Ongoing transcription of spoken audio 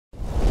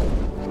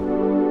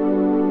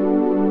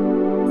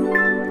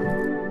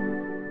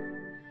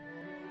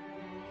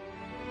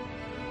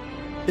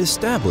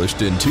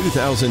Established in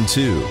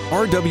 2002,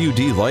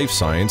 RWD Life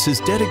Science is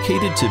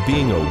dedicated to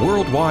being a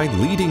worldwide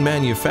leading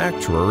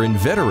manufacturer in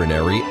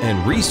veterinary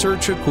and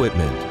research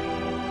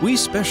equipment. We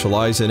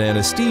specialize in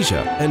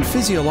anesthesia and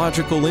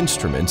physiological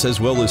instruments as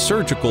well as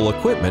surgical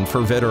equipment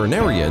for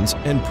veterinarians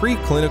and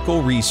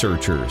preclinical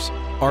researchers.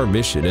 Our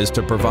mission is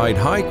to provide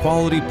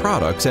high-quality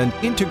products and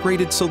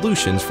integrated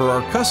solutions for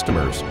our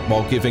customers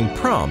while giving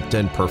prompt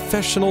and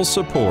professional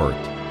support.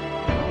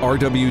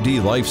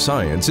 RWD Life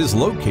Science is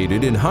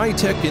located in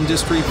High-Tech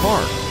Industry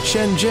Park,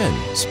 Shenzhen,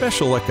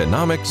 Special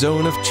Economic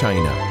Zone of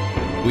China.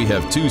 We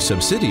have 2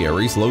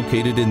 subsidiaries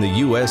located in the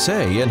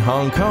USA and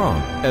Hong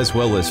Kong, as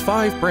well as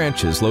 5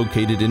 branches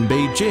located in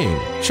Beijing,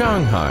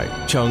 Shanghai,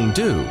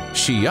 Chengdu,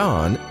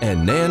 Xi'an,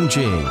 and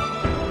Nanjing.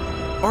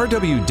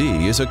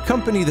 RWD is a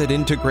company that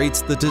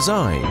integrates the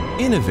design,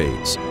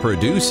 innovates,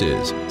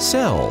 produces,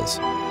 sells,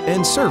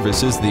 and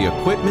services the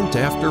equipment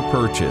after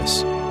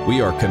purchase. We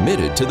are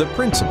committed to the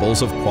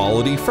principles of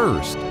quality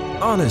first,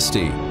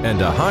 honesty, and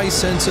a high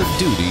sense of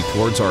duty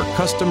towards our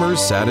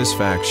customers'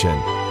 satisfaction.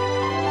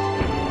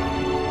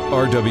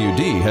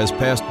 RWD has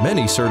passed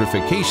many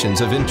certifications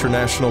of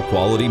international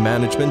quality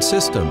management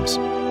systems.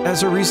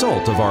 As a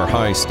result of our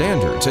high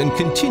standards and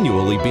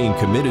continually being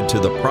committed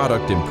to the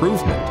product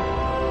improvement,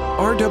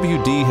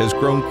 RWD has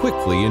grown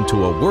quickly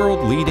into a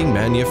world-leading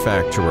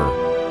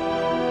manufacturer.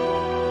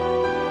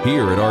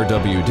 Here at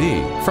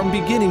RWD, from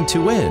beginning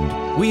to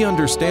end, we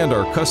understand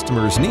our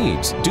customers'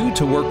 needs due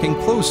to working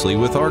closely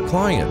with our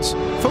clients,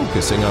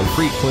 focusing on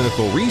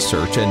preclinical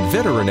research and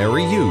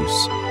veterinary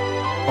use.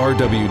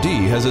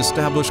 RWD has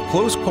established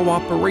close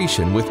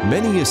cooperation with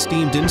many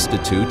esteemed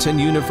institutes and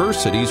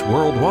universities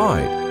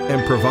worldwide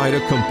and provide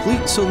a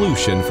complete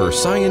solution for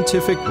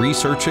scientific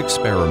research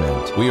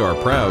experiment. We are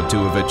proud to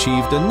have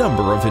achieved a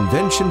number of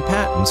invention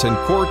patents and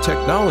core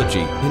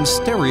technology in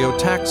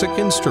stereotaxic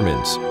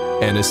instruments,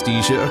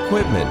 anesthesia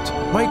equipment,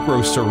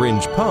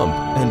 microsyringe pump,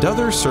 and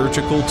other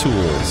surgical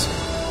tools.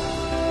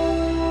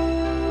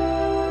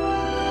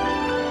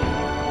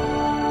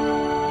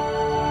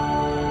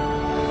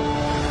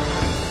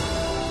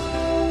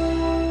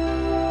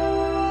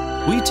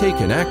 We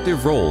take an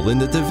active role in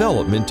the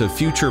development of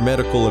future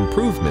medical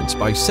improvements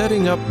by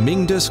setting up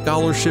Mingda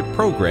Scholarship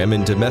Program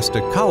in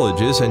domestic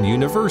colleges and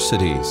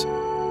universities.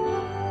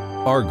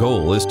 Our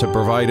goal is to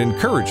provide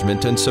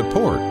encouragement and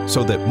support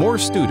so that more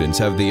students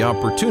have the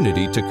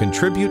opportunity to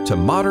contribute to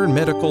modern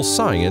medical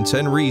science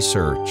and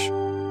research.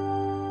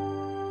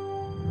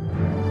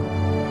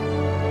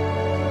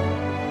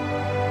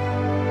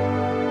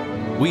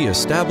 We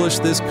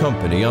established this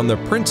company on the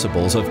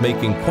principles of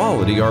making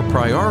quality our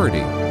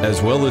priority,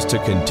 as well as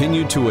to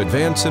continue to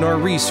advance in our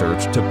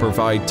research to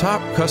provide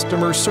top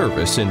customer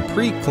service in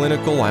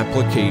preclinical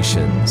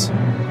applications.